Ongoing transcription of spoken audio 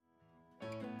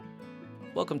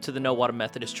Welcome to the No Water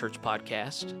Methodist Church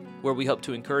podcast, where we hope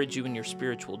to encourage you in your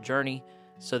spiritual journey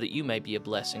so that you may be a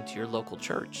blessing to your local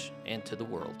church and to the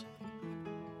world.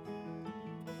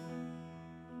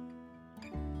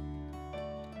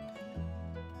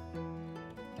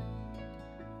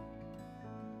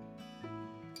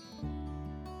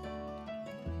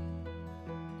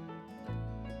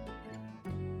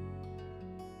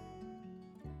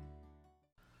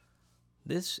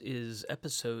 This is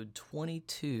episode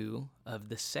 22 of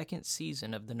the second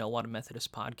season of the No Water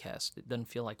Methodist podcast. It doesn't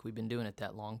feel like we've been doing it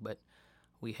that long, but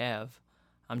we have.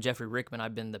 I'm Jeffrey Rickman.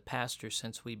 I've been the pastor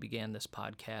since we began this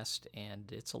podcast, and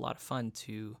it's a lot of fun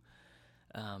to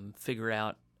figure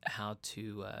out how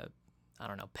to,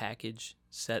 package,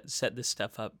 set this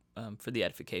stuff up for the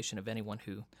edification of anyone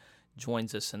who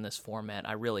joins us in this format.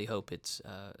 I really hope it's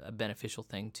a beneficial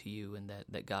thing to you and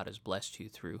that God has blessed you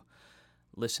through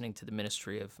listening to the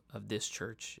ministry of this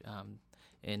church.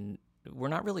 And we're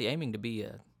not really aiming to be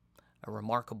a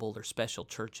remarkable or special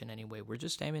church in any way. We're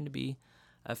just aiming to be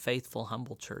a faithful,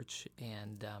 humble church.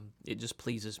 And it just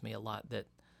pleases me a lot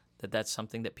that's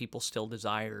something that people still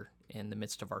desire in the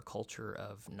midst of our culture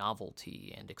of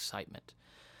novelty and excitement.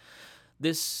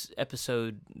 This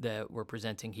episode that we're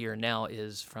presenting here now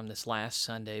is from this last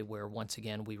Sunday, where once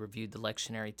again we reviewed the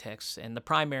lectionary texts. And the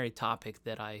primary topic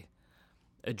that I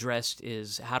addressed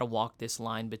is how to walk this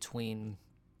line between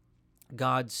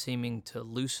God seeming to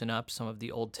loosen up some of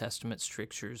the Old Testament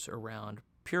strictures around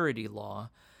purity law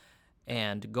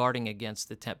and guarding against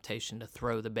the temptation to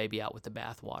throw the baby out with the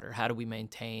bathwater. How do we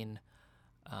maintain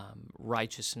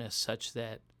righteousness such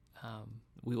that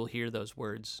we will hear those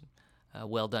words,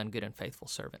 well done, good and faithful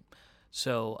servant?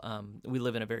 So we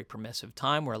live in a very permissive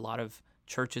time where a lot of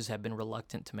churches have been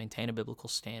reluctant to maintain a biblical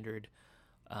standard.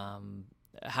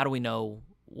 How do we know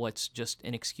what's just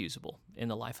inexcusable in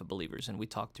the life of believers? And we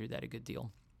talked through that a good deal.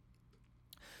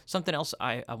 Something else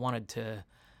I wanted to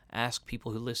ask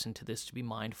people who listen to this to be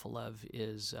mindful of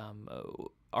is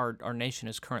our nation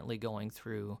is currently going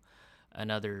through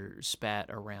another spat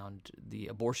around the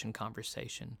abortion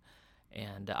conversation.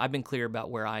 And I've been clear about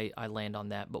where I land on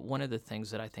that. But one of the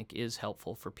things that I think is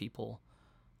helpful for people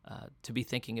to be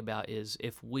thinking about is,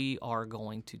 if we are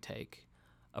going to take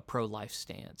a pro-life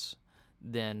stance,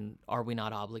 then are we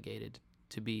not obligated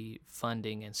to be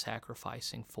funding and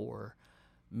sacrificing for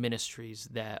ministries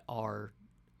that are,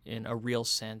 in a real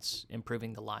sense,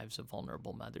 improving the lives of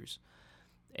vulnerable mothers?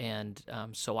 And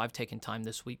so I've taken time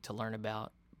this week to learn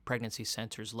about pregnancy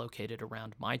centers located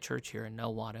around my church here in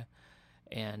Nowata,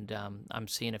 and I'm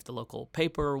seeing if the local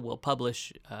paper will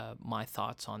publish my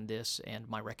thoughts on this and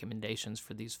my recommendations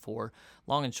for these four.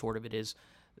 Long and short of it is,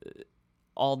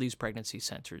 all these pregnancy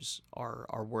centers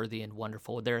are worthy and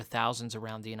wonderful. There are thousands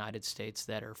around the United States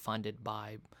that are funded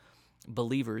by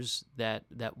believers that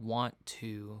want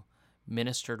to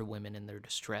minister to women in their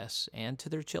distress and to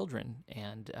their children,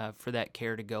 and for that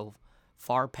care to go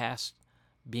far past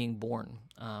being born.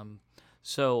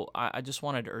 So I just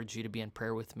wanted to urge you to be in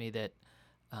prayer with me that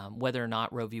whether or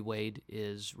not Roe v. Wade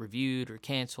is reviewed or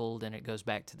canceled and it goes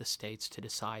back to the states to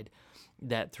decide,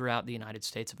 that throughout the United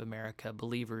States of America,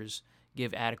 believers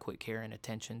give adequate care and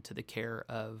attention to the care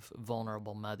of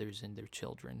vulnerable mothers and their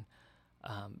children.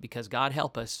 Because God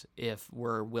help us if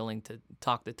we're willing to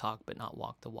talk the talk but not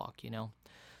walk the walk,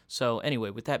 So anyway,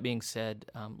 with that being said,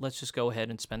 let's just go ahead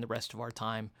and spend the rest of our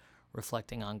time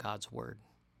reflecting on God's Word.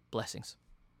 Blessings.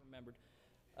 Remembered.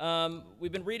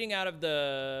 We've been reading out of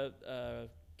the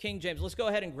King James. Let's go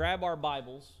ahead and grab our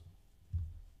Bibles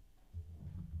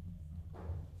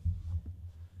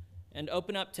and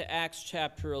open up to Acts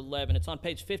chapter 11. It's on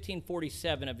page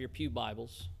 1547 of your pew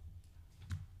Bibles.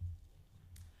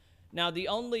 Now, the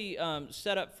only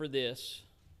setup for this,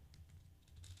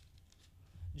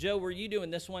 Joe, were you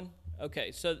doing this one?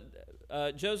 Okay, so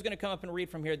Joe's going to come up and read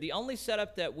from here. The only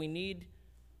setup that we need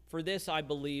for this, I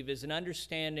believe, is an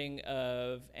understanding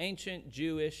of ancient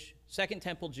Jewish, Second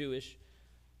Temple Jewish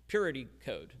purity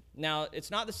code. Now,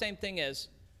 it's not the same thing as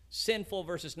sinful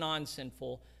versus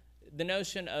non-sinful. The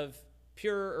notion of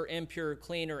pure or impure,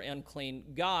 clean or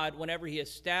unclean. God, whenever he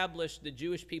established the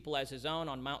Jewish people as his own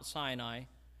on Mount Sinai.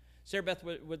 Sarah Beth,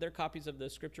 were there copies of the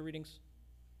scripture readings?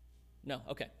 No?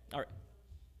 Okay. All right.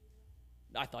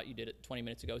 I thought you did it 20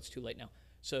 minutes ago. It's too late now.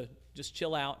 So just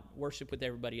chill out, worship with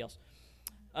everybody else.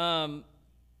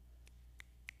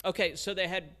 Okay, so they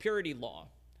had purity law.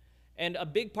 And a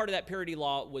big part of that purity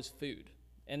law was food.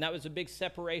 And that was a big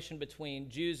separation between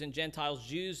Jews and Gentiles.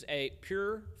 Jews ate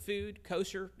pure food,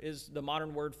 kosher is the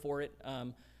modern word for it,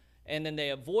 and then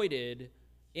they avoided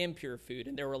impure food,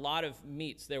 and there were a lot of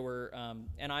meats. There were,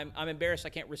 and I'm embarrassed I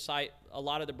can't recite a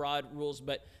lot of the broad rules,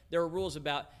 but there were rules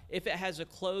about if it has a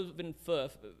cloven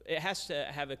hoof, it has to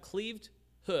have a cleaved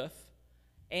hoof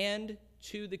and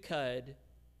chew the cud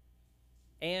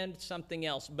and something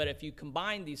else. But if you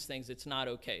combine these things, it's not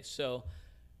okay. So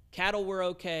cattle were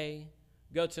okay,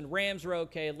 goats and rams were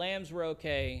okay, lambs were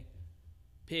okay,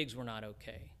 pigs were not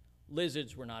okay,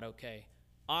 lizards were not okay,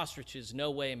 ostriches,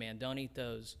 no way, man, don't eat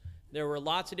those. There were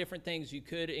lots of different things you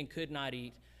could and could not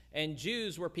eat. And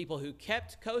Jews were people who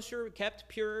kept kosher, kept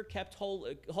pure, kept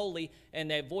holy, and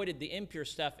they avoided the impure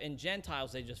stuff. And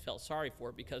Gentiles, they just felt sorry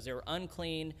for because they were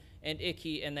unclean and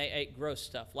icky, and they ate gross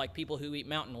stuff, like people who eat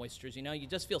mountain oysters. You know, you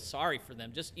just feel sorry for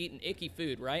them, just eating icky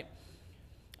food, right?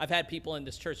 I've had people in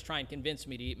this church try and convince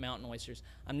me to eat mountain oysters.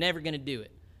 I'm never going to do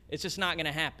it. It's just not going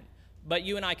to happen. But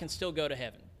you and I can still go to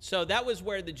heaven. So that was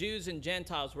where the Jews and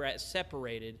Gentiles were at,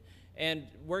 separated. And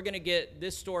we're going to get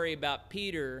this story about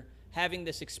Peter having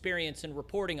this experience and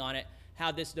reporting on it,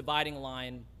 how this dividing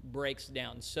line breaks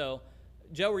down. So,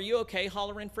 Joe, are you okay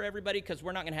hollering for everybody? Because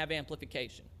we're not going to have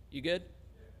amplification. You good?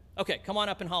 Okay, come on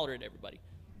up and holler at everybody.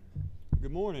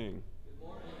 Good morning. Good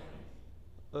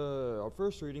morning. Our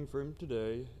first reading from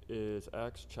today is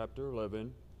Acts chapter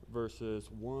 11, verses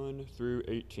 1 through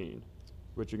 18,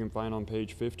 which you can find on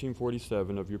page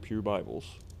 1547 of your Pew Bibles.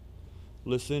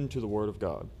 Listen to the word of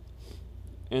God.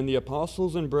 And the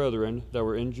apostles and brethren that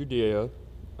were in Judea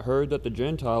heard that the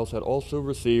Gentiles had also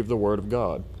received the word of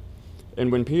God.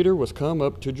 And when Peter was come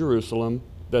up to Jerusalem,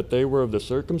 that they were of the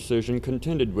circumcision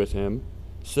contended with him,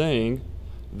 saying,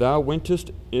 Thou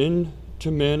wentest in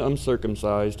to men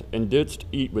uncircumcised, and didst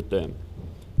eat with them.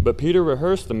 But Peter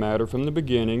rehearsed the matter from the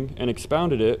beginning, and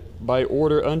expounded it by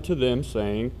order unto them,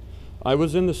 saying, I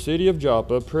was in the city of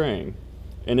Joppa praying,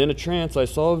 and in a trance I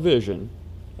saw a vision,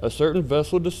 a certain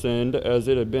vessel descend as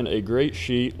it had been a great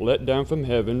sheet let down from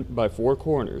heaven by four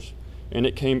corners, and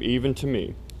it came even to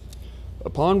me.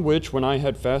 Upon which, when I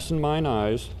had fastened mine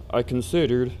eyes, I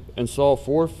considered, and saw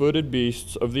 4-footed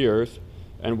beasts of the earth,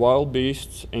 and wild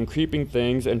beasts, and creeping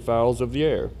things, and fowls of the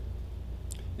air.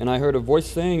 And I heard a voice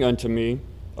saying unto me,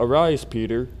 Arise,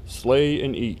 Peter, slay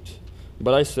and eat.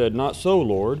 But I said, Not so,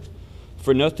 Lord,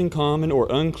 for nothing common or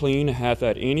unclean hath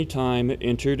at any time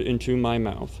entered into my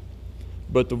mouth.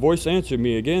 But the voice answered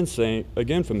me again, saying,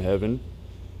 again from heaven,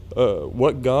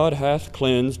 What God hath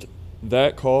cleansed,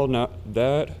 that call not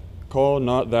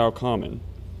thou common.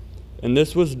 And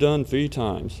this was done 3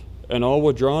 times, and all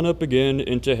were drawn up again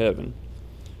into heaven.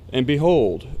 And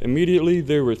behold, immediately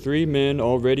there were 3 men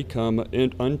already come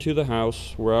unto the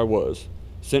house where I was,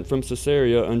 sent from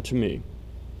Caesarea unto me.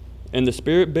 And the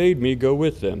Spirit bade me go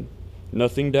with them,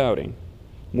 nothing doubting.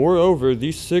 Moreover,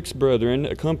 these 6 brethren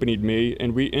accompanied me,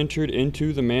 and we entered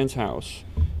into the man's house.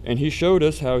 And he showed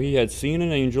us how he had seen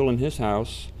an angel in his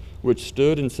house, which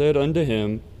stood and said unto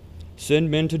him,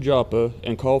 Send men to Joppa,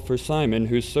 and call for Simon,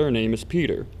 whose surname is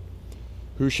Peter,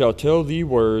 who shall tell thee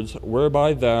words,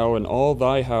 whereby thou and all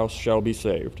thy house shall be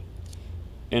saved.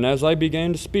 And as I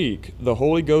began to speak, the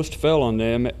Holy Ghost fell on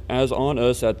them, as on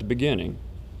us at the beginning.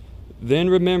 Then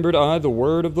remembered I the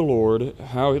word of the Lord,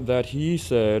 how that he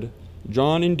said,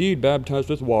 John indeed baptized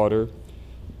with water,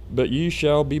 but ye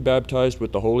shall be baptized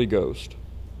with the Holy Ghost.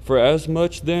 For as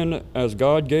much then as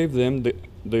God gave them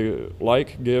the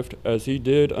like gift as he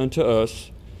did unto us,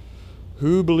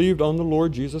 who believed on the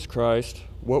Lord Jesus Christ,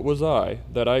 what was I,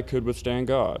 that I could withstand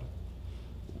God?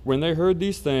 When they heard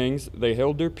these things, they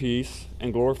held their peace,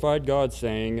 and glorified God,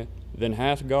 saying, Then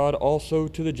hath God also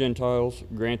to the Gentiles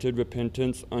granted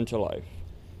repentance unto life.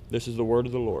 This is the word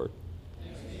of the Lord.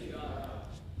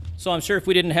 So I'm sure if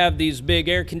we didn't have these big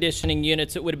air conditioning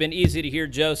units, it would have been easy to hear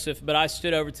Joseph, but I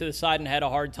stood over to the side and had a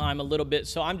hard time a little bit.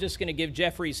 So I'm just going to give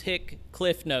Jeffrey's Hick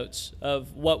cliff notes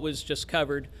of what was just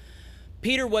covered.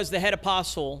 Peter was the head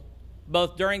apostle,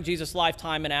 both during Jesus'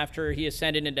 lifetime and after he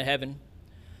ascended into heaven.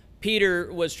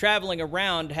 Peter was traveling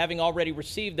around, having already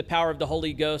received the power of the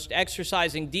Holy Ghost,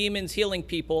 exorcising demons, healing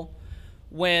people,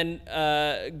 when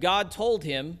God told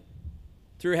him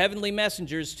through heavenly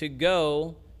messengers to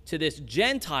go to this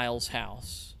Gentile's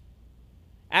house.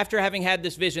 After having had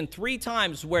this vision 3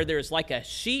 times where there's like a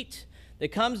sheet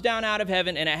that comes down out of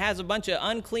heaven and it has a bunch of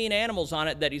unclean animals on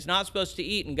it that he's not supposed to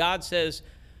eat, and God says,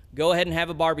 go ahead and have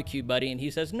a barbecue, buddy. And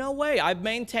he says, no way, I've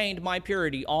maintained my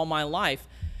purity all my life.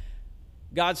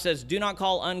 God says, do not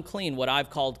call unclean what I've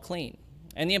called clean.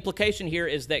 And the implication here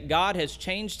is that God has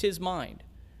changed his mind.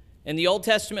 In the Old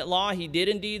Testament law, he did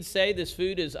indeed say this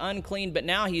food is unclean, but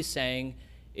now he's saying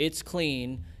it's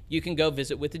clean. You can go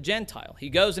visit with the Gentile. He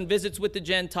goes and visits with the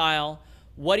Gentile.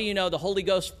 What do you know? The Holy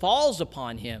Ghost falls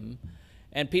upon him,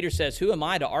 And Peter says, who am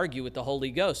I to argue with the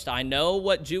Holy Ghost? I know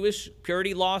what Jewish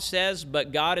purity law says,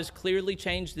 but God has clearly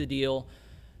changed the deal.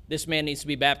 This man needs to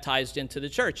be baptized into the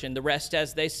church. And the rest,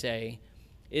 as they say,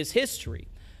 is history.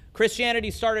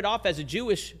 Christianity started off as a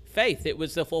Jewish faith. It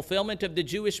was the fulfillment of the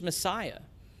Jewish Messiah.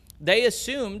 They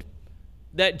assumed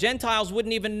that Gentiles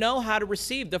wouldn't even know how to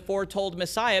receive the foretold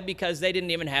Messiah because they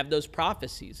didn't even have those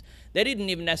prophecies. They didn't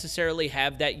even necessarily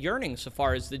have that yearning so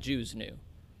far as the Jews knew.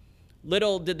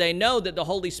 Little did they know that the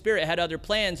Holy Spirit had other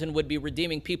plans and would be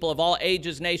redeeming people of all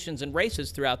ages, nations, and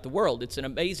races throughout the world. It's an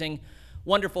amazing,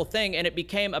 wonderful thing, and it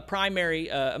became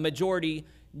a majority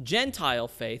Gentile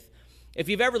faith. If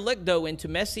you've ever looked, though, into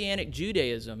Messianic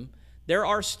Judaism, there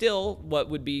are still what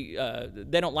would be,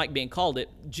 they don't like being called it,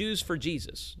 Jews for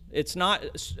Jesus. It's not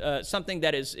something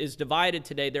that is divided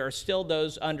today. There are still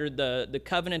those under the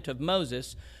covenant of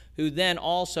Moses who then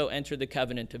also enter the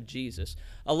covenant of Jesus.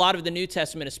 A lot of the New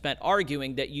Testament is spent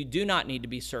arguing that you do not need to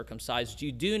be circumcised.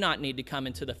 You do not need to come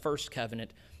into the first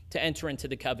covenant to enter into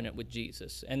the covenant with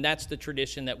Jesus. And that's the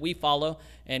tradition that we follow,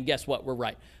 and guess what? We're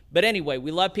right. But anyway,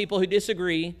 we love people who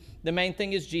disagree. The main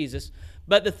thing is Jesus.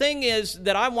 But the thing is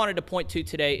that I wanted to point to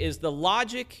today is the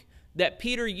logic that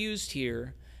Peter used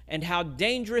here and how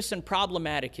dangerous and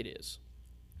problematic it is.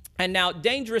 And now,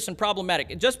 dangerous and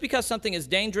problematic. Just because something is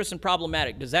dangerous and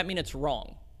problematic, does that mean it's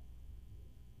wrong?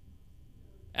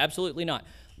 Absolutely not.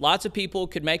 Lots of people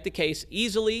could make the case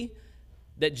easily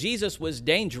that Jesus was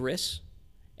dangerous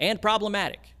and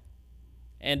problematic.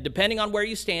 And depending on where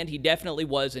you stand, he definitely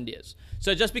was and is.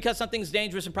 So just because something's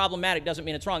dangerous and problematic doesn't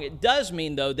mean it's wrong. It does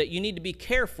mean, though, that you need to be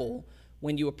careful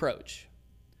when you approach.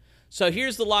 So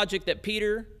here's the logic that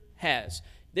Peter has.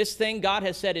 This thing God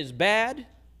has said is bad,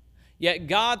 yet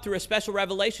God, through a special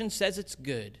revelation, says it's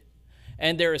good.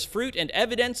 And there is fruit and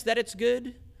evidence that it's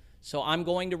good, so I'm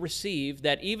going to receive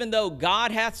that even though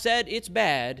God hath said it's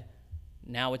bad,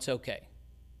 now it's okay.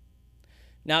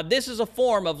 Now, this is a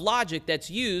form of logic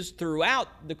that's used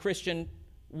throughout the Christian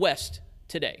West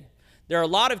today. There are a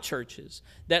lot of churches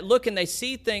that look and they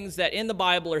see things that in the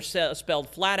Bible are spelled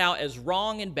flat out as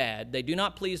wrong and bad. They do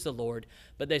not please the Lord,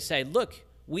 but they say, look,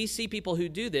 we see people who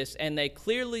do this, and they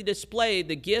clearly display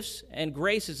the gifts and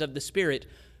graces of the Spirit.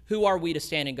 Who are we to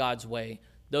stand in God's way?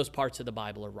 Those parts of the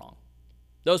Bible are wrong.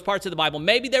 Those parts of the Bible,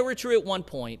 maybe they were true at one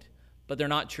point, but they're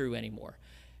not true anymore.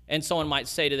 And someone might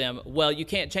say to them, well, you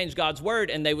can't change God's word.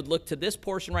 And they would look to this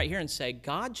portion right here and say,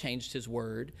 God changed his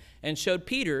word and showed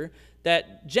Peter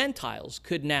that Gentiles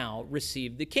could now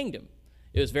receive the kingdom.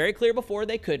 It was very clear before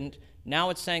they couldn't.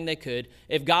 Now it's saying they could.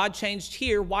 If God changed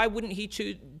here, why wouldn't he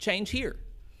change here?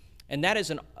 And that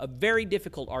is a very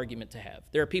difficult argument to have.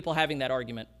 There are people having that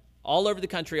argument all over the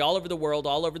country, all over the world,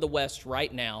 all over the West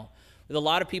right now, with a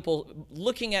lot of people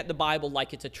looking at the Bible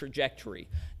like it's a trajectory.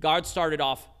 God started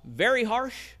off very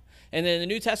harsh, and then in the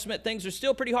New Testament, things are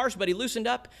still pretty harsh, but he loosened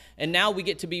up, and now we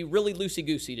get to be really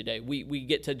loosey-goosey today. We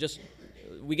get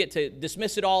to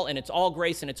dismiss it all, and it's all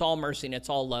grace, and it's all mercy, and it's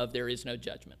all love. There is no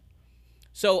judgment.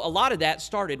 So a lot of that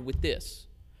started with this.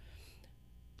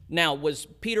 Now, was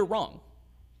Peter wrong?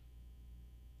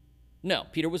 No,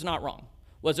 Peter was not wrong.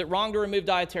 Was it wrong to remove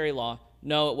dietary law?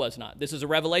 No, it was not. This is a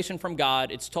revelation from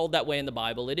God. It's told that way in the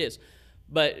Bible. It is.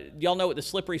 But y'all know what the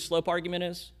slippery slope argument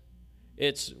is?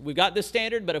 We've got this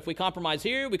standard, but if we compromise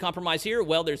here,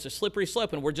 well, there's a slippery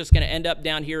slope, and we're just going to end up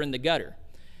down here in the gutter.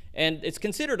 And it's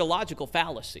considered a logical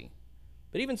fallacy.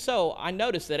 But even so, I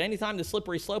notice that anytime the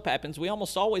slippery slope happens, we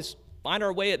almost always find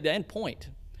our way at the end point.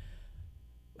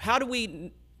 How do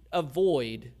we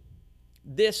avoid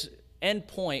this end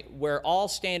point where all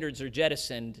standards are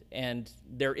jettisoned and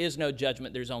there is no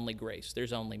judgment, there's only grace,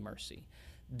 there's only mercy?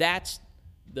 That's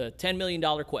the $10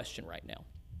 million question right now.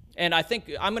 And I think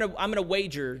I'm gonna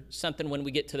wager something when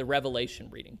we get to the Revelation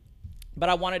reading. But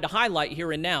I wanted to highlight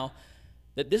here and now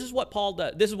that this is what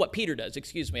Peter does.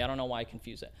 I don't know why I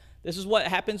confuse that. This is what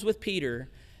happens with Peter,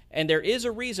 and there is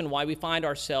a reason why we find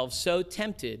ourselves so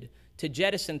tempted to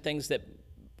jettison things that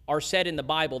are said in the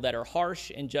Bible that are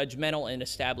harsh and judgmental and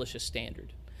establish a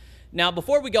standard. Now,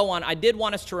 before we go on, I did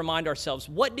want us to remind ourselves,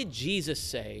 what did Jesus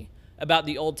say about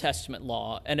the Old Testament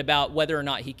law and about whether or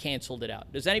not he canceled it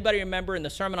out? Does anybody remember in the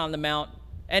Sermon on the Mount?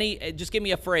 Just give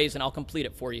me a phrase and I'll complete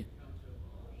it for you.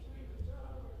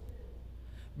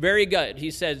 Very good.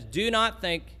 He says, do not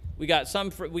think, we got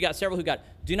several who got,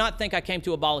 do not think I came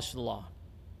to abolish the law.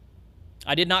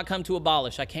 I did not come to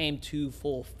abolish. I came to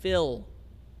fulfill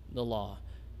the law.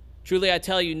 Truly I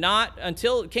tell you, not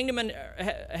until kingdom and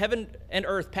heaven and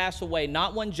earth pass away,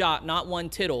 not one jot, not one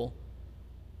tittle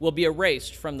will be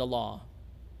erased from the law.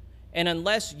 And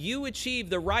unless you achieve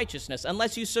the righteousness,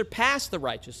 unless you surpass the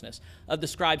righteousness of the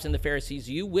scribes and the Pharisees,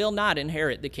 you will not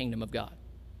inherit the kingdom of God.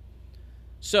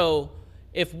 So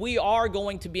if we are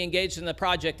going to be engaged in the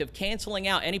project of canceling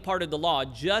out any part of the law,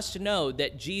 just know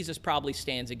that Jesus probably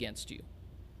stands against you.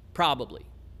 Probably.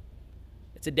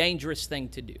 It's a dangerous thing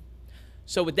to do.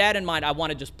 So with that in mind, I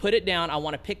want to just put it down. I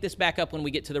want to pick this back up when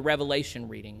we get to the Revelation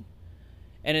reading.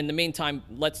 And in the meantime,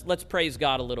 let's praise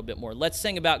God a little bit more. Let's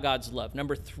sing about God's love.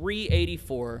 Number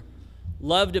 384,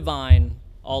 love divine,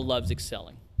 all loves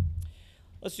excelling.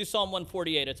 Let's do Psalm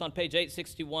 148. It's on page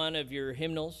 861 of your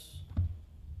hymnals.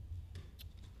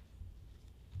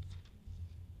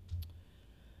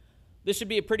 This should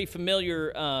be a pretty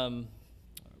familiar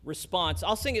response.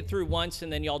 I'll sing it through once,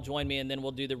 and then y'all join me, and then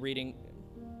we'll do the reading.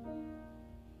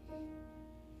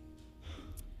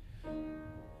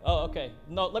 Oh, okay.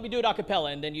 No, let me do it a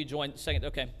cappella, and then you join second.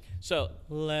 Okay. So,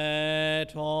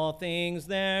 let all things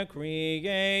their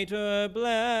Creator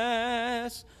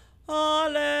bless.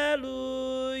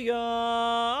 Alleluia,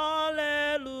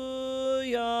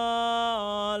 alleluia,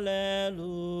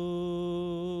 alleluia.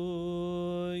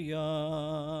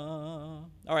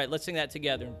 All right, let's sing that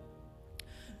together.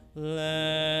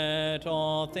 Let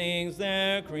all things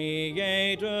their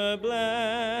Creator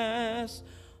bless.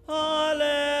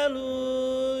 Alleluia,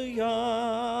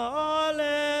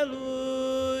 alleluia,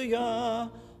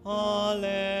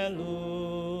 alleluia.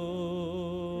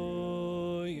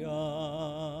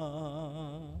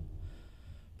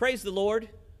 Praise the Lord.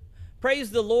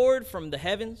 Praise the Lord from the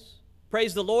heavens.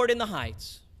 Praise the Lord in the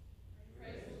heights.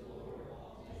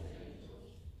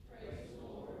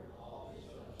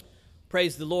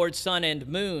 Praise the Lord, sun and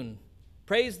moon.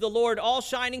 Praise the Lord, all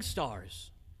shining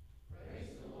stars. Praise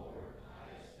the Lord,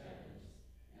 highest heavens,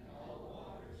 and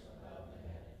all waters above the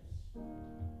heavens.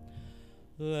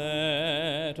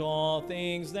 Let all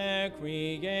things their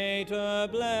Creator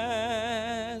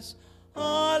bless.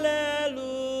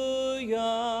 Alleluia,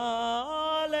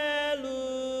 alleluia,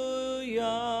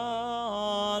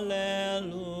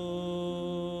 alleluia.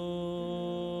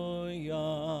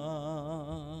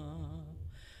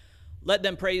 Let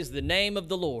them praise the name of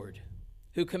the Lord,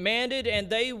 who commanded and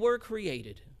they were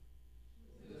created.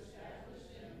 Who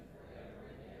established them forever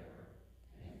and ever,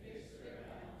 and fixed their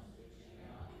bounds which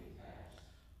cannot be passed.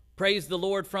 Praise the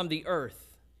Lord from the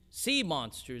earth, sea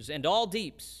monsters and all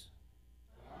deeps.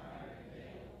 Fire and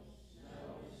hail,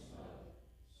 snow and smoke,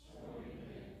 stormy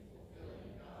wind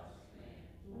fulfilling God's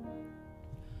command.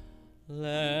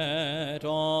 Let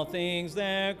all things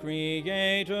their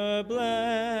Creator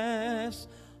bless.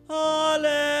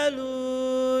 Alleluia,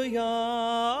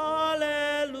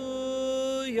 alleluia,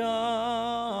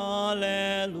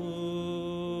 alleluia.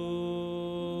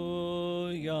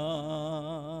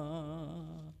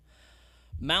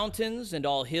 Mountains and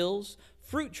all hills,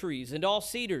 fruit trees and all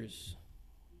cedars.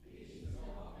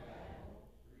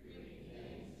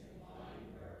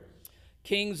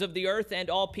 Kings of the earth and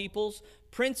all peoples,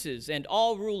 princes and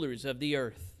all rulers of the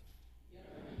earth.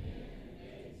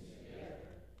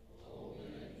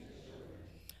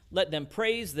 Let them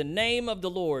praise the name of the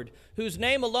Lord, whose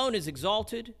name alone is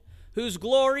exalted, whose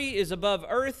glory is above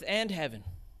earth and heaven.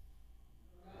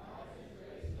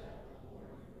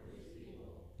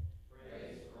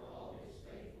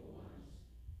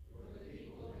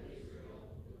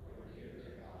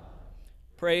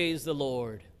 Praise the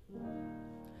Lord.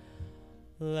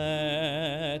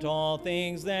 Let all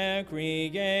things their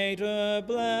Creator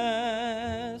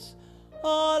bless.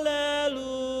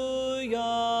 Alleluia,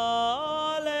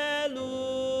 alleluia,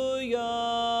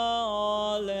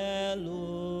 alleluia.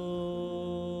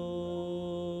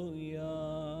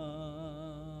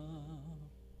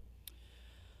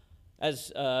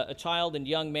 As a child and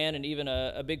young man, and even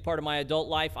a big part of my adult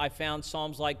life, I found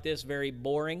psalms like this very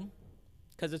boring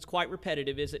because it's quite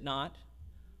repetitive, is it not?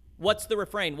 What's the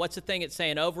refrain? What's the thing it's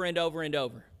saying over and over and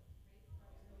over?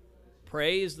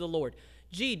 Praise the Lord.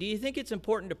 Gee, do you think it's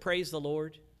important to praise the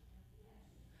Lord?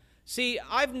 See,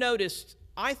 I've noticed,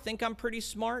 I think I'm pretty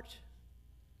smart,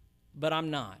 but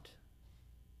I'm not.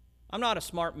 I'm not a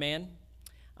smart man.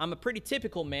 I'm a pretty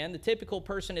typical man. The typical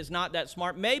person is not that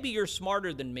smart. Maybe you're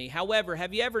smarter than me. However,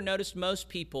 have you ever noticed most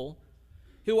people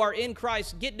who are in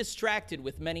Christ get distracted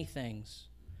with many things?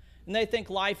 And they think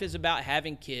life is about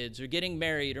having kids or getting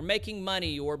married or making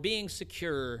money or being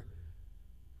secure.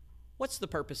 What's the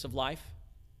purpose of life?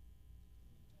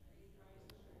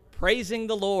 Praising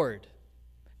the Lord.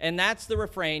 And that's the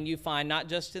refrain you find not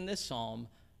just in this psalm,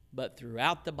 but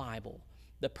throughout the Bible.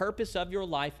 The purpose of your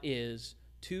life is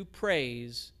to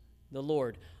praise the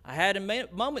Lord. I had a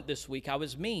moment this week. I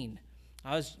was mean.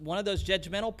 I was one of those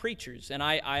judgmental preachers, and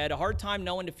I had a hard time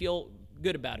knowing to feel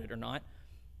good about it or not.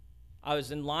 I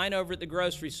was in line over at the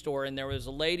grocery store, and there was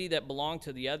a lady that belonged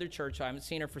to the other church. I haven't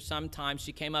seen her for some time.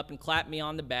 She came up and clapped me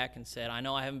on the back and said, "I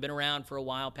know I haven't been around for a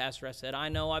while, Pastor." I said, "I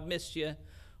know, I've missed you.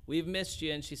 We've missed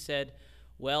you." And she said,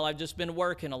 "Well, I've just been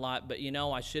working a lot, but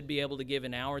I should be able to give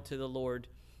an hour to the Lord."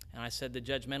 And I said the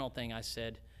judgmental thing. I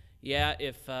said, "Yeah,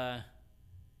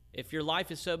 if your life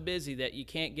is so busy that you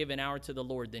can't give an hour to the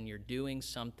Lord, then you're doing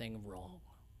something wrong."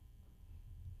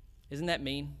 Isn't that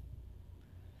mean?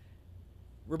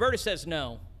 Roberta says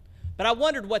no. But I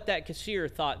wondered what that cashier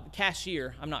thought.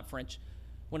 Cashier, I'm not French.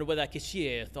 Wondered what that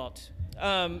cashier thought.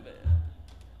 I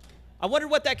wondered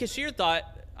what that cashier thought.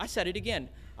 I said it again.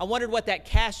 I wondered what that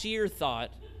cashier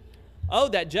thought. Oh,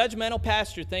 that judgmental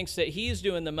pastor thinks that he is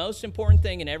doing the most important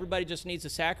thing and everybody just needs to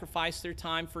sacrifice their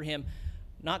time for him.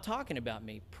 Not talking about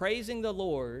me. Praising the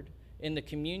Lord in the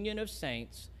communion of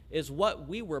saints is what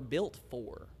we were built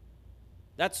for.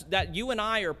 That you and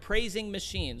I are praising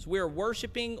machines. We are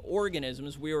worshiping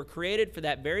organisms. We were created for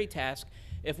that very task.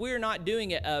 If we are not doing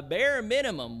it a bare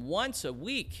minimum once a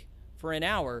week for an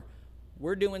hour,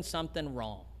 we're doing something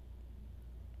wrong.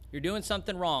 You're doing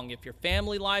something wrong. If your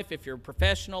family life, if your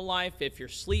professional life, if your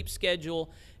sleep schedule,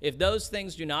 if those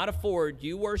things do not afford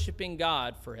you worshiping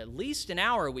God for at least an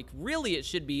hour a week, really it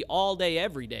should be all day,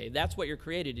 every day. That's what you're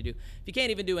created to do. If you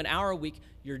can't even do an hour a week,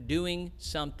 you're doing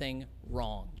something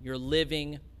wrong. You're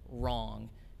living wrong.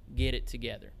 Get it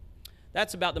together.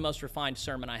 That's about the most refined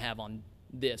sermon I have on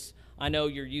this. I know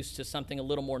you're used to something a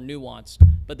little more nuanced,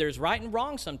 but there's right and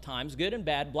wrong sometimes, good and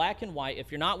bad, black and white.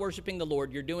 If you're not worshiping the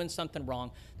Lord, you're doing something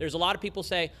wrong. There's a lot of people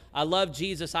say, "I love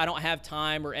Jesus, I don't have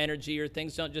time or energy," or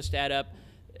things don't just add up.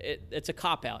 It's a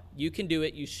cop-out. You can do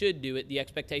it. You should do it. The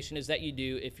expectation is that you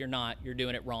do. If you're not, you're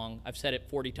doing it wrong. I've said it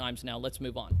 40 times now. Let's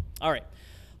move on. All right.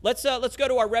 Let's go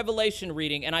to our Revelation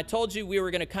reading. And I told you we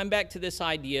were going to come back to this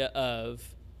idea of,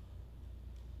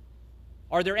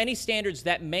 are there any standards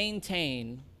that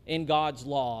maintain in God's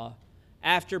law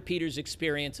after Peter's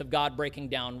experience of God breaking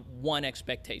down one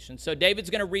expectation? So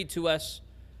David's going to read to us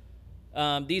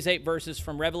these 8 verses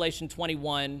from Revelation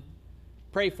 21.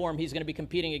 Pray for him. He's going to be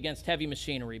competing against heavy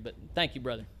machinery. But thank you,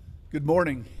 brother. Good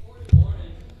morning. Good morning.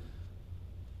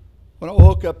 When I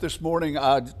woke up this morning,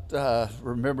 I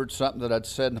remembered something that I'd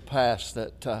said in the past,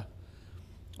 that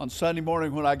on Sunday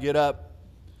morning when I get up,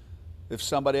 if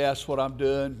somebody asks what I'm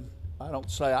doing, I don't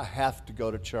say I have to go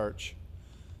to church.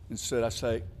 Instead, I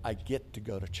say I get to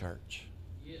go to church.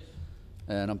 Yes.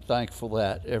 And I'm thankful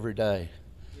that every day.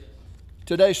 Yes.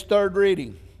 Today's third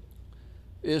reading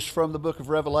is from the book of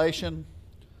Revelation,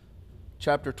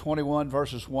 chapter 21,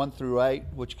 verses 1 through 8,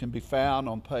 which can be found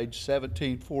on page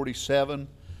 1747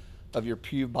 of your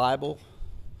Pew Bible.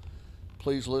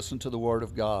 Please listen to the word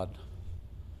of God.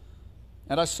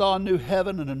 "And I saw a new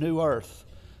heaven and a new earth,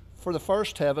 for the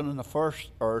first heaven and the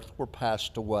first earth were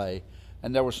passed away,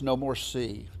 and there was no more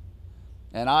sea.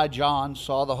 And I, John,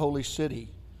 saw the holy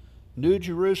city, New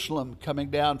Jerusalem,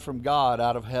 coming down from God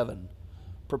out of heaven,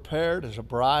 prepared as a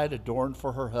bride adorned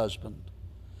for her husband.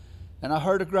 And I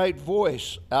heard a great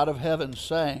voice out of heaven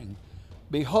saying,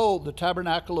 Behold, the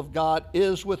tabernacle of God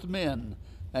is with men,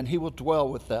 and he will dwell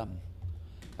with them.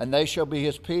 And they shall be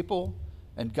his people,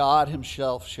 and God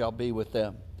himself shall be with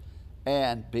them,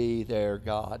 and be their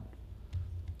God.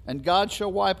 And God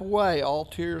shall wipe away all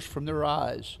tears from their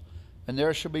eyes, and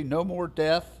there shall be no more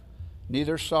death,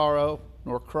 neither sorrow,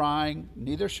 nor crying,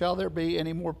 neither shall there be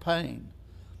any more pain,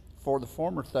 for the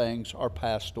former things are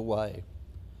passed away.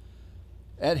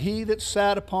 And he that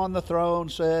sat upon the throne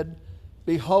said,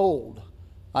 Behold,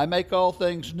 I make all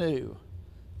things new.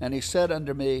 And he said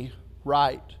unto me,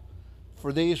 Write,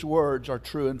 for these words are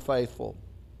true and faithful.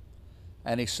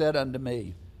 And he said unto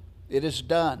me, It is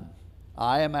done.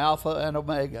 I am Alpha and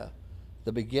Omega,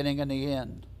 the beginning and the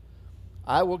end.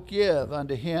 I will give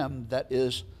unto him that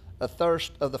is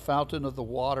athirst of the fountain of the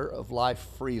water of life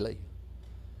freely.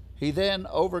 He then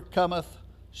overcometh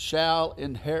shall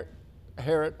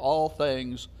inherit all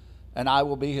things, and I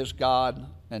will be his God,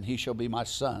 and he shall be my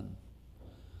son.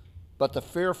 But the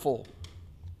fearful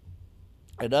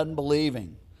and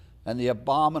unbelieving, and the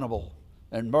abominable,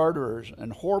 and murderers,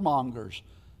 and whoremongers,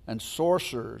 and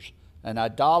sorcerers, and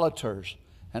idolaters,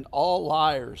 and all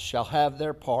liars shall have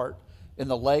their part in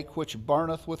the lake which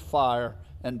burneth with fire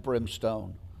and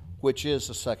brimstone, which is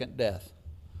the second death.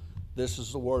 This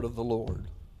is the word of the Lord.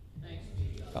 Thanks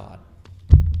be to God.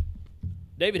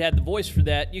 David had the voice for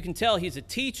that. You can tell he's a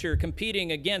teacher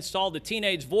competing against all the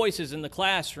teenage voices in the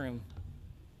classroom.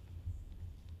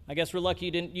 I guess we're lucky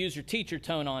you didn't use your teacher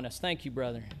tone on us. Thank you,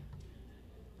 brother.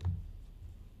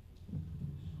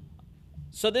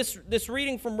 So this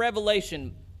reading from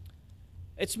Revelation,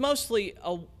 it's mostly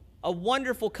a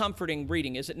wonderful, comforting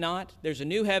reading, is it not? There's a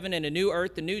new heaven and a new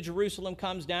earth. The new Jerusalem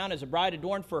comes down as a bride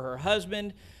adorned for her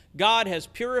husband. God has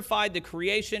purified the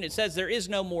creation. It says there is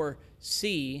no more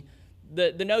sea.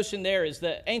 The notion there is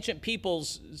that ancient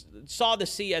peoples saw the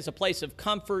sea as a place of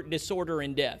comfort, disorder,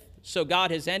 and death. So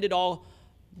God has ended all,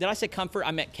 did I say comfort?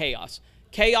 I meant chaos.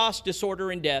 Chaos,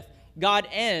 disorder, and death. God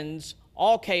ends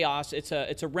all chaos. It's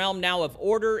a realm now of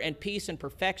order and peace and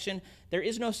perfection. There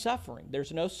is no suffering.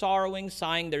 There's no sorrowing,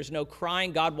 sighing. There's no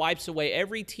crying. God wipes away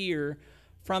every tear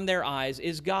from their eyes.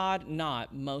 Is God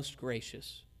not most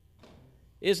gracious?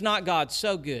 Is not God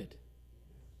so good?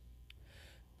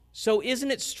 So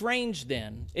isn't it strange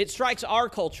then? It strikes our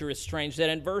culture as strange that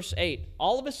in verse 8,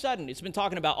 all of a sudden, it's been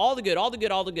talking about all the good, all the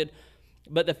good, all the good,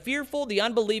 but the fearful, the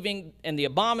unbelieving, and the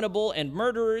abominable, and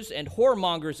murderers, and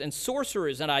whoremongers, and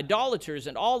sorcerers, and idolaters,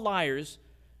 and all liars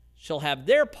shall have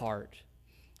their part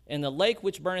in the lake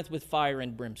which burneth with fire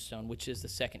and brimstone, which is the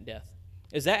second death.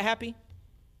 Is that happy?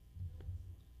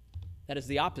 That is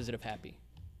the opposite of happy.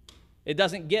 It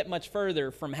doesn't get much further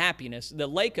from happiness. The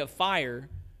lake of fire,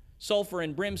 sulfur,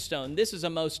 and brimstone, this is a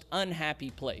most unhappy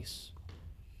place.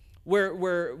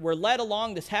 We're led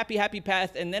along this happy, happy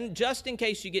path, and then just in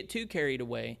case you get too carried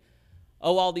away,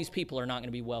 oh, all these people are not going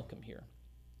to be welcome here.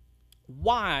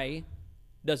 Why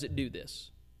does it do this?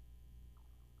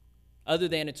 Other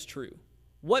than it's true.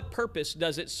 What purpose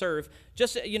does it serve?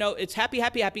 Just, it's happy,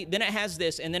 happy, happy, then it has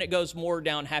this, and then it goes more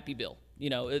down Happyville.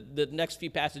 The next few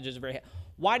passages are very happy.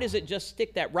 Why does it just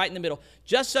stick that right in the middle?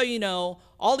 Just so you know,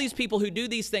 all these people who do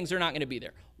these things are not going to be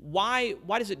there. Why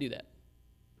does it do that?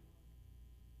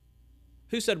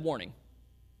 Who said warning?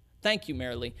 Thank you,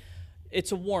 Marilee.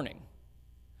 It's a warning.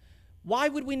 Why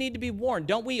would we need to be warned?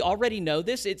 Don't we already know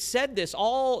this? It said this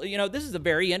all, this is the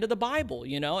very end of the Bible,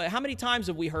 How many times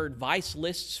have we heard vice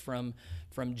lists from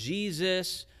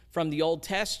Jesus, from the Old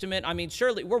Testament? I mean,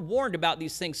 surely we're warned about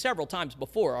these things several times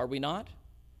before, are we not?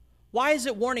 Why is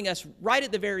it warning us right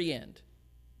at the very end?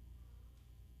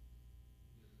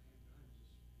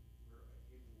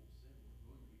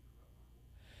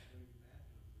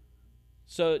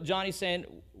 So Johnny's saying,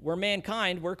 we're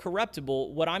mankind, we're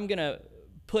corruptible. What I'm going to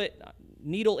put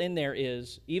needle in there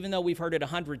is, even though we've heard it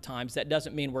 100 times, that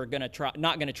doesn't mean we're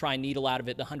not going to try and needle out of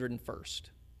it the 101st.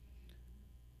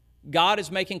 God is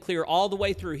making clear all the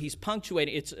way through. He's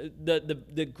punctuating. It's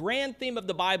the grand theme of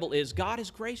the Bible is God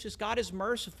is gracious. God is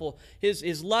merciful.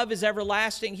 His love is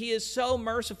everlasting. He is so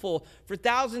merciful for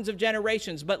thousands of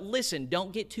generations. But listen,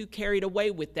 don't get too carried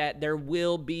away with that. There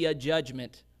will be a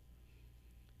judgment.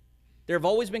 There have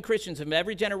always been Christians of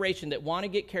every generation that want to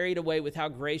get carried away with how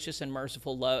gracious and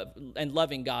merciful and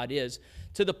loving God is,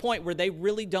 to the point where they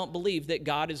really don't believe that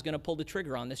God is going to pull the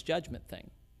trigger on this judgment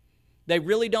thing. They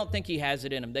really don't think he has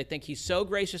it in him. They think he's so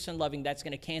gracious and loving that's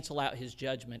going to cancel out his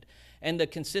judgment. And the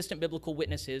consistent biblical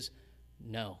witness is,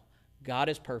 no, God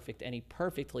is perfect, and he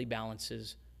perfectly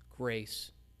balances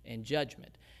grace and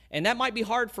judgment. And that might be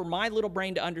hard for my little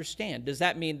brain to understand. Does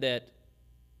that mean that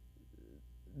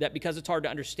because it's hard to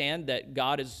understand that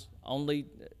God is only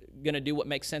going to do what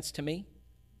makes sense to me?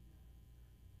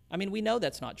 I mean, we know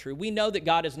that's not true. We know that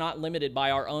God is not limited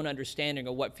by our own understanding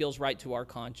of what feels right to our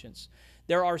conscience.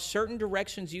 There are certain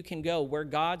directions you can go where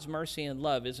God's mercy and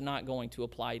love is not going to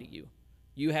apply to you.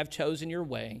 You have chosen your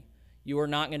way. You are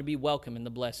not going to be welcome in the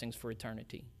blessings for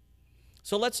eternity.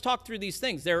 So let's talk through these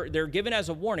things. They're given as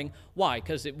a warning. Why?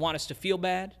 Because it wants us to feel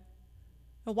bad?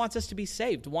 It wants us to be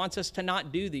saved. It wants us to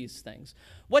not do these things.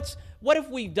 What if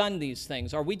we've done these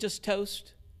things? Are we just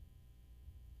toast?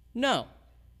 No.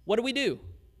 What do?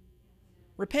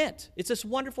 Repent. It's this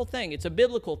wonderful thing. It's a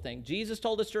biblical thing. Jesus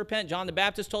told us to repent. John the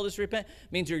Baptist told us to repent.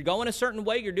 It means you're going a certain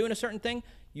way, you're doing a certain thing.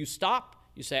 You stop,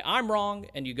 you say, I'm wrong,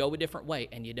 and you go a different way,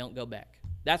 and you don't go back.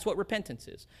 That's what repentance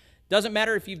is. Doesn't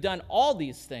matter if you've done all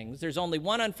these things. There's only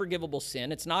one unforgivable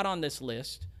sin. It's not on this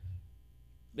list.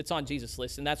 It's on Jesus'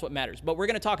 list, and that's what matters. But we're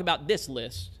going to talk about this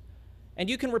list, and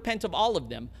you can repent of all of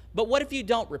them. But what if you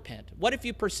don't repent? What if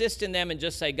you persist in them and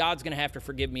just say, God's going to have to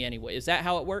forgive me anyway? Is that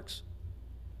how it works?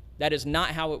 That is not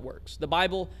how it works. The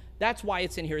Bible, that's why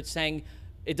it's in here. It's saying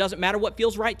it doesn't matter what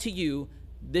feels right to you.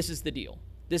 This is the deal.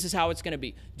 This is how it's going to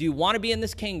be. Do you want to be in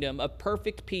this kingdom of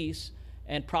perfect peace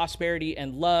and prosperity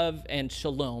and love and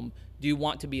shalom? Do you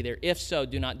want to be there? If so,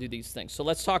 do not do these things. So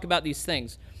let's talk about these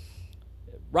things.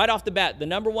 Right off the bat, the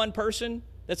number one person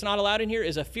that's not allowed in here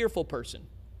is a fearful person.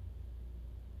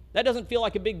 That doesn't feel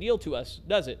like a big deal to us,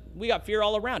 does it? We got fear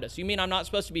all around us. You mean I'm not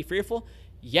supposed to be fearful?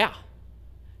 Yeah.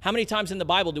 How many times in the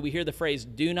Bible do we hear the phrase,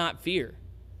 do not fear?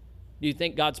 Do you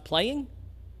think God's playing?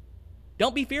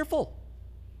 Don't be fearful.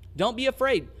 Don't be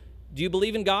afraid. Do you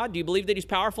believe in God? Do you believe that he's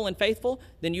powerful and faithful?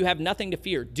 Then you have nothing to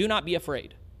fear. Do not be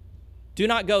afraid. Do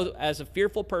not go as a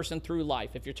fearful person through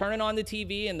life. If you're turning on the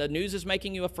TV and the news is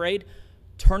making you afraid,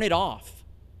 turn it off.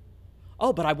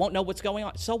 Oh, but I won't know what's going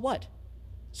on. So what?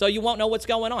 So you won't know what's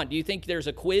going on. Do you think there's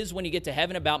a quiz when you get to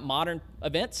heaven about modern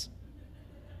events?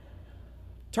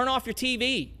 Turn off your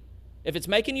TV. If it's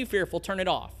making you fearful, turn it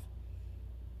off.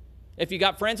 If you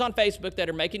got friends on Facebook that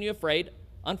are making you afraid,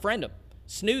 unfriend them.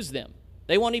 Snooze them.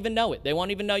 They won't even know it. They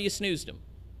won't even know you snoozed them.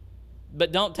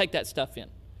 But don't take that stuff in.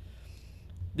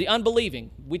 The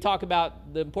unbelieving. We talk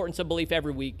about the importance of belief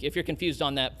every week. If you're confused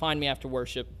on that, find me after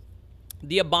worship.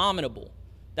 The abominable.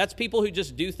 That's people who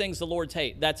just do things the Lord's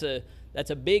hate. That's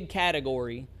a big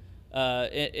category.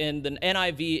 In the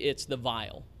NIV, it's the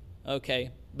vile.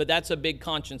 Okay? But that's a big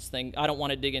conscience thing. I don't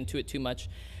want to dig into it too much.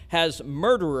 Has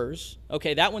murderers.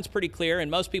 Okay, that one's pretty clear, and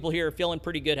most people here are feeling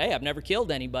pretty good. Hey, I've never killed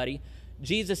anybody.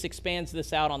 Jesus expands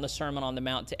this out on the Sermon on the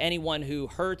Mount to anyone who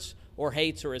hurts or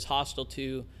hates or is hostile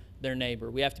to their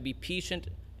neighbor. We have to be patient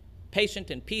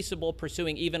and peaceable,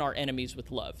 pursuing even our enemies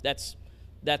with love. That's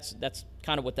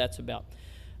kind of what that's about.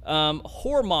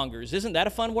 Whoremongers, isn't that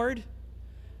a fun word?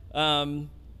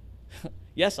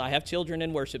 Yes, I have children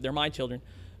in worship. They're my children.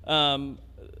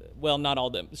 Well, not all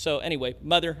of them. So anyway,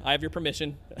 mother, I have your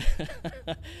permission.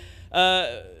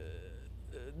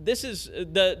 This is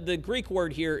the Greek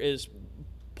word here is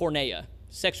porneia,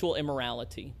 sexual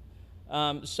immorality.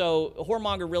 So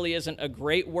whoremonger really isn't a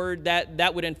great word.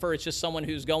 That would infer it's just someone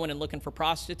who's going and looking for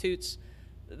prostitutes.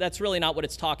 That's really not what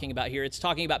it's talking about here. It's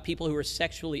talking about people who are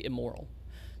sexually immoral.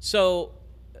 So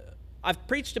I've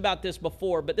preached about this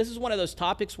before, but this is one of those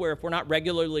topics where if we're not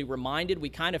regularly reminded, we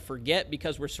kind of forget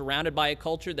because we're surrounded by a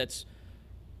culture that's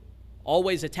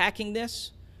always attacking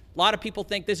this. A lot of people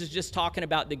think this is just talking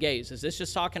about the gays. Is this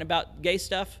just talking about gay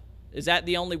stuff? Is that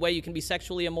the only way you can be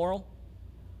sexually immoral?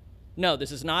 No,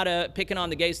 this is not a picking on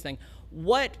the gays thing.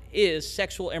 What is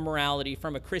sexual immorality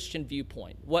from a Christian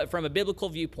viewpoint? From a biblical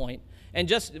viewpoint? And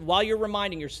just while you're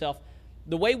reminding yourself,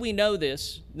 the way we know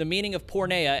this, the meaning of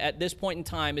porneia at this point in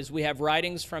time is we have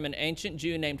writings from an ancient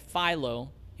Jew named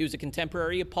Philo. He was a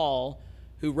contemporary of Paul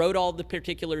who wrote all the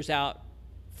particulars out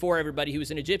for everybody. He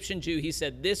was an Egyptian Jew. He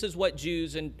said, this is what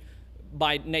Jews and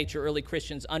by nature early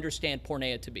Christians understand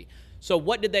porneia to be. So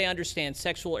what did they understand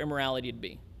sexual immorality to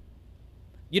be?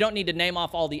 You don't need to name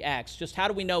off all the acts. Just how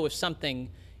do we know if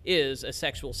something is a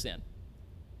sexual sin?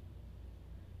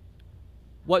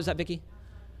 What was that, Vicki?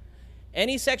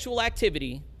 Any sexual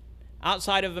activity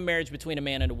outside of a marriage between a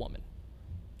man and a woman.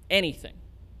 Anything.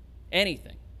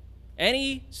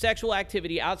 Any sexual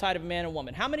activity outside of a man and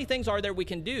woman. How many things are there we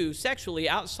can do sexually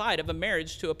outside of a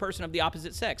marriage to a person of the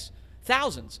opposite sex?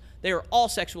 Thousands. They are all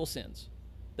sexual sins.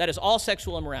 That is all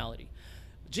sexual immorality.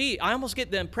 Gee, I almost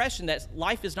get the impression that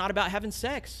life is not about having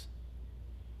sex.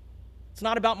 It's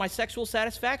not about my sexual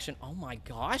satisfaction. Oh my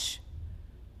gosh.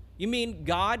 You mean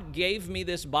God gave me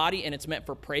this body and it's meant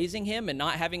for praising him and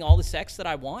not having all the sex that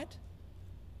I want?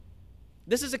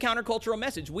 This is a countercultural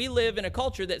message. We live in a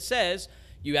culture that says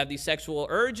you have these sexual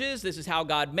urges. This is how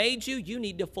God made you. You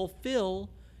need to fulfill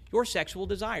your sexual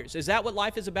desires. Is that what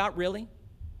life is about, really?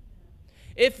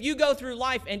 If you go through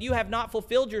life and you have not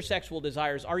fulfilled your sexual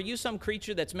desires, are you some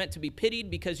creature that's meant to be pitied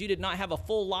because you did not have a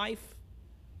full life?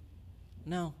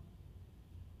 No.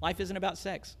 Life isn't about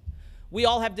sex. We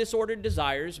all have disordered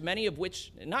desires, many of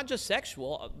which, not just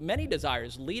sexual, many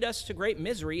desires lead us to great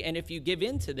misery, and if you give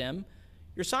in to them,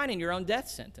 you're signing your own death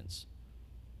sentence.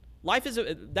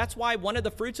 That's why one of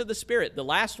the fruits of the Spirit, the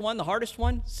last one, the hardest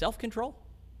one, self-control.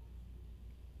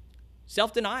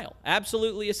 Self-denial,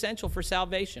 absolutely essential for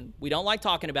salvation. We don't like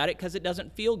talking about it because it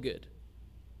doesn't feel good.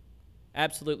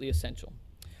 Absolutely essential.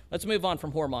 Let's move on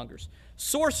from whoremongers.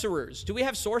 Sorcerers. Do we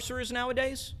have sorcerers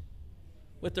nowadays?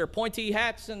 With their pointy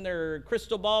hats and their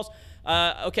crystal balls?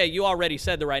 Okay, you already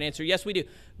said the right answer. Yes, we do.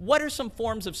 What are some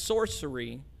forms of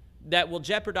sorcery that will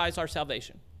jeopardize our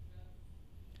salvation?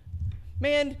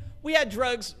 Man, we had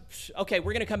drugs. Okay,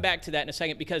 we're going to come back to that in a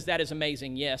second because that is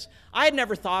amazing, yes. I had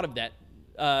never thought of that.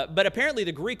 But apparently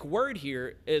the Greek word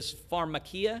here is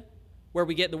pharmakia, where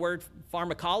we get the word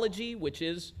pharmacology, which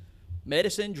is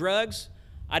medicine, drugs.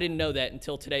 I didn't know that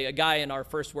until today. A guy in our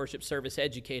first worship service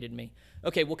educated me.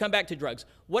 Okay, we'll come back to drugs.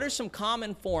 What are some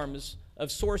common forms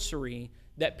of sorcery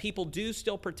that people do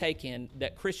still partake in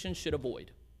that Christians should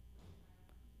avoid?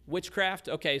 Witchcraft,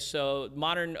 okay, so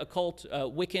modern occult,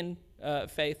 Wiccan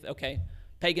faith, okay.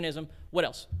 Paganism, what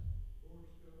else?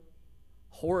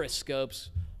 Horoscopes.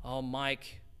 Oh,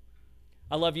 Mike,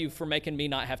 I love you for making me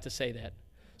not have to say that.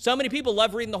 So many people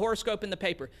love reading the horoscope in the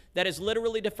paper. That is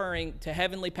literally deferring to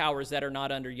heavenly powers that are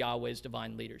not under Yahweh's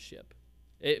divine leadership.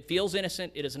 It feels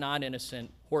innocent. It is not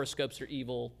innocent. Horoscopes are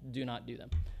evil. Do not do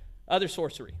them. Other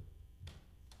sorcery.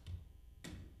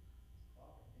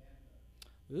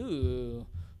 Ooh,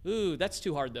 that's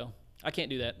too hard, though. I can't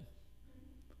do that.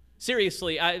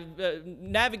 Seriously,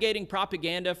 navigating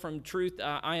propaganda from truth,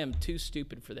 I am too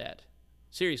stupid for that.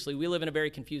 Seriously, we live in a very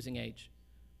confusing age.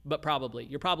 But probably,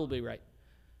 you're probably right.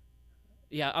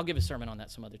 Yeah, I'll give a sermon on that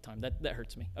some other time. That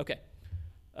hurts me. Okay.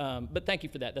 But thank you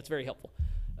for that. That's very helpful.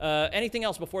 Anything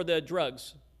else before the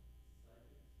drugs?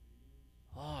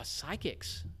 Oh,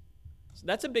 psychics.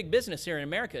 That's a big business here in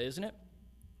America, isn't it?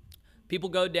 People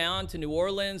go down to New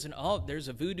Orleans and, oh, there's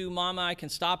a voodoo mama I can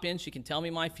stop in. She can tell me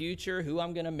my future, who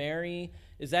I'm going to marry.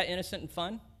 Is that innocent and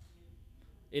fun?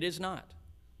 It is not.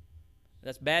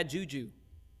 That's bad juju.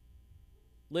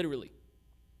 Literally.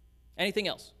 Anything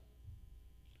else?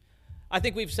 I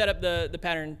think we've set up the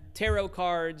pattern. Tarot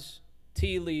cards,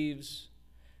 tea leaves.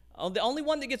 Oh, the only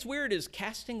one that gets weird is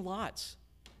casting lots.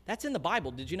 That's in the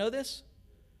Bible. Did you know this?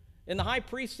 In the high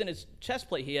priest in his chest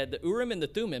plate, he had the Urim and the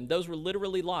Thummim. Those were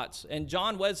literally lots. And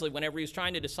John Wesley, whenever he was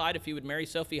trying to decide if he would marry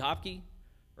Sophie Hopke,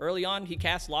 early on, he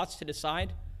cast lots to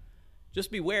decide.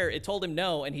 Just beware, it told him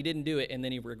no, and he didn't do it, and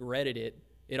then he regretted it.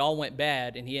 It all went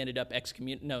bad, and he ended up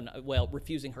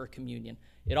refusing her communion.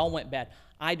 It all went bad.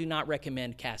 I do not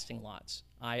recommend casting lots.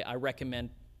 I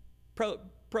recommend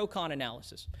pro-con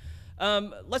analysis.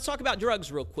 Let's talk about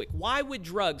drugs real quick. Why would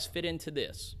drugs fit into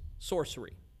this?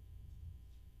 Sorcery.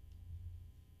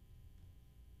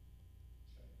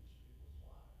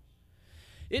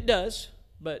 It does,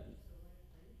 but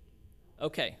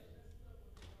okay.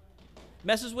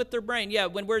 Messes with their brain. Yeah,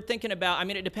 when we're thinking about,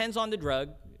 it depends on the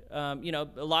drug. A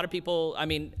lot of people,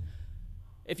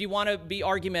 if you want to be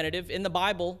argumentative, in the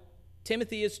Bible,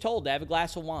 Timothy is told to have a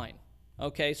glass of wine.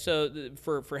 Okay, so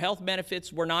for health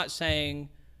benefits, we're not saying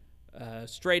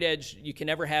straight edge, you can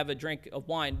never have a drink of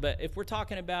wine. But if we're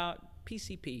talking about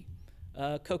PCP,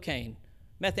 cocaine,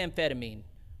 methamphetamine,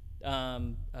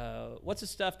 what's the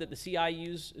stuff that the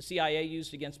CIA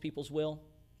used against people's will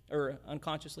or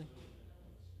unconsciously?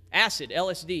 Acid,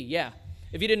 LSD, yeah.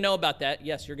 If you didn't know about that,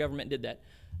 yes, your government did that.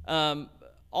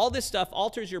 All this stuff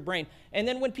alters your brain. And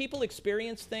then when people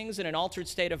experience things in an altered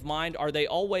state of mind, are they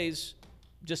always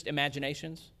just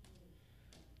imaginations?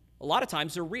 A lot of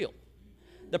times they're real.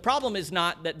 The problem is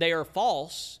not that they are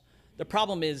false. The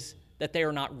problem is that they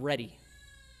are not ready.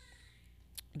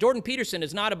 Jordan Peterson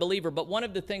is not a believer, but one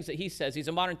of the things that he says, he's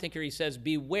a modern thinker, he says,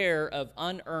 beware of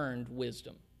unearned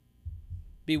wisdom.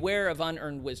 Beware of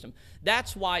unearned wisdom.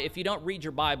 That's why if you don't read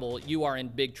your Bible, you are in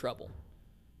big trouble.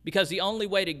 Because the only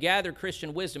way to gather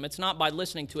Christian wisdom, it's not by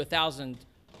listening to 1,000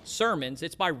 sermons,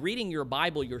 it's by reading your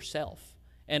Bible yourself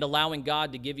and allowing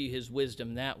God to give you his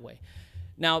wisdom that way.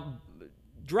 Now,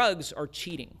 drugs are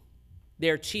cheating.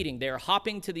 They're cheating. They're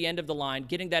hopping to the end of the line,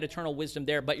 getting that eternal wisdom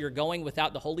there, but you're going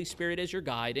without the Holy Spirit as your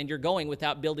guide, and you're going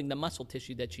without building the muscle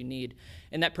tissue that you need.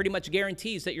 And that pretty much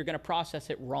guarantees that you're going to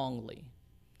process it wrongly.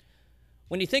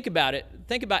 When you think about it,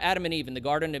 think about Adam and Eve in the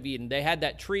Garden of Eden. They had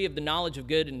that tree of the knowledge of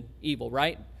good and evil,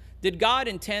 right? Did God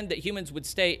intend that humans would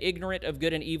stay ignorant of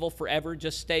good and evil forever,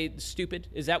 just stay stupid?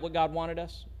 Is that what God wanted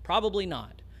us? Probably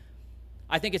not.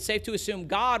 I think it's safe to assume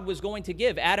God was going to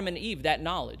give Adam and Eve that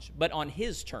knowledge, but on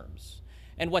his terms.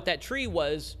 And what that tree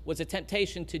was a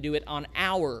temptation to do it on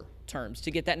our terms,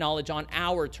 to get that knowledge on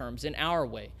our terms, in our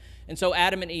way. And so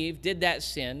Adam and Eve did that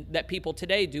sin that people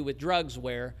today do with drugs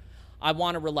where I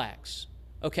want to relax.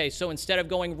 Okay, so instead of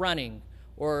going running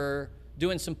or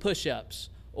doing some push-ups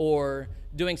or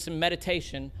doing some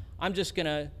meditation, I'm just going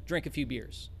to drink a few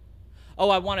beers. Oh,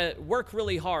 I want to work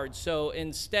really hard, so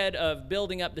instead of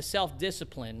building up the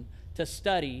self-discipline to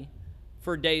study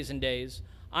for days and days,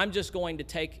 I'm just going to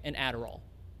take an Adderall.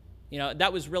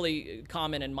 That was really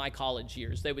common in my college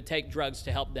years. They would take drugs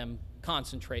to help them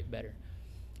concentrate better.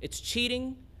 It's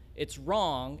cheating, it's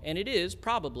wrong, and it is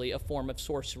probably a form of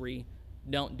sorcery.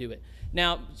 Don't do it.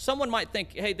 Now, someone might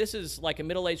think, hey, this is like a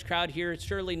middle-aged crowd here.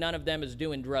 Surely none of them is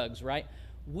doing drugs, right?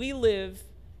 We live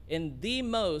in the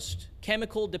most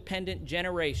chemical-dependent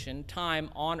time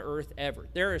on earth ever.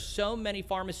 There are so many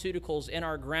pharmaceuticals in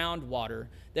our groundwater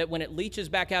that when it leaches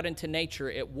back out into nature,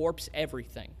 it warps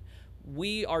everything.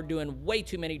 We are doing way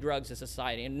too many drugs as a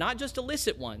society, and not just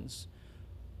illicit ones.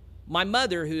 My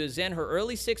mother, who is in her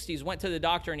early 60s, went to the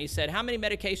doctor and he said, how many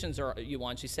medications are you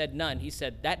on? She said, none. He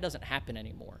said, that doesn't happen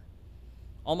anymore.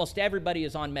 Almost everybody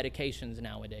is on medications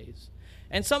nowadays.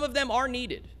 And some of them are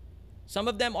needed. Some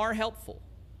of them are helpful.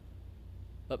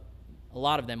 But a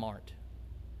lot of them aren't.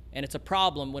 And it's a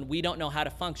problem when we don't know how to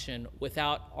function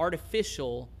without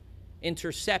artificial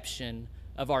interception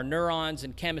of our neurons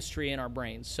and chemistry in our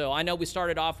brains. So I know we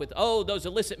started off with, oh, those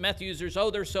illicit meth users,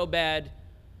 oh, they're so bad.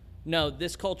 No,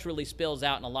 this culturally spills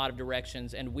out in a lot of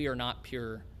directions, and we are not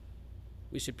pure.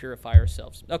 We should purify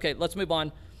ourselves. Okay, let's move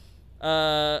on.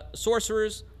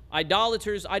 sorcerers,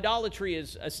 idolaters. Idolatry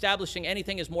is establishing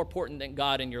anything is more important than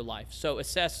God in your life. So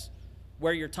assess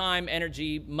where your time,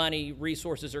 energy, money,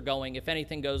 resources are going. If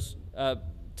anything goes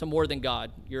to more than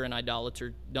God, you're an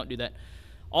idolater. Don't do that.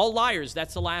 All liars,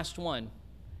 that's the last one.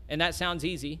 And that sounds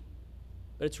easy,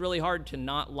 but it's really hard to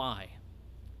not lie.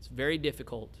 It's very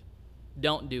difficult.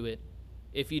 Don't do it.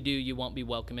 If you do, you won't be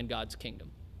welcome in God's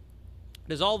kingdom.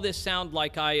 Does all this sound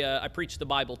like I preached the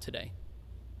Bible today?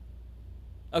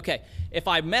 Okay, if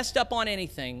I messed up on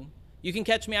anything, you can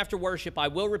catch me after worship. I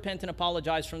will repent and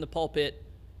apologize from the pulpit.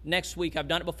 Next week, I've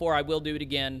done it before, I will do it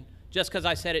again. Just because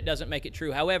I said it doesn't make it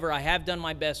true. However, I have done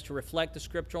my best to reflect the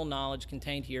scriptural knowledge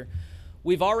contained here.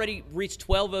 We've already reached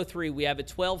 12:03. We have a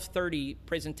 12:30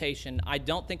 presentation. I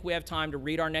don't think we have time to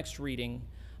read our next reading.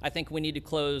 I think we need to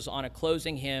close on a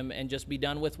closing hymn and just be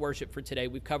done with worship for today.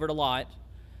 We've covered a lot.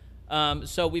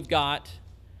 So we've got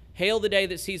Hail the Day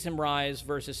That Sees Him Rise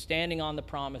versus Standing on the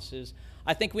Promises.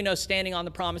 I think we know Standing on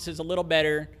the Promises a little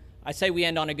better. I say we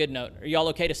end on a good note. Are y'all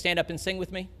okay to stand up and sing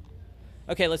with me?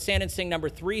 Okay, let's stand and sing number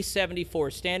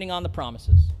 374, Standing on the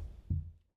Promises.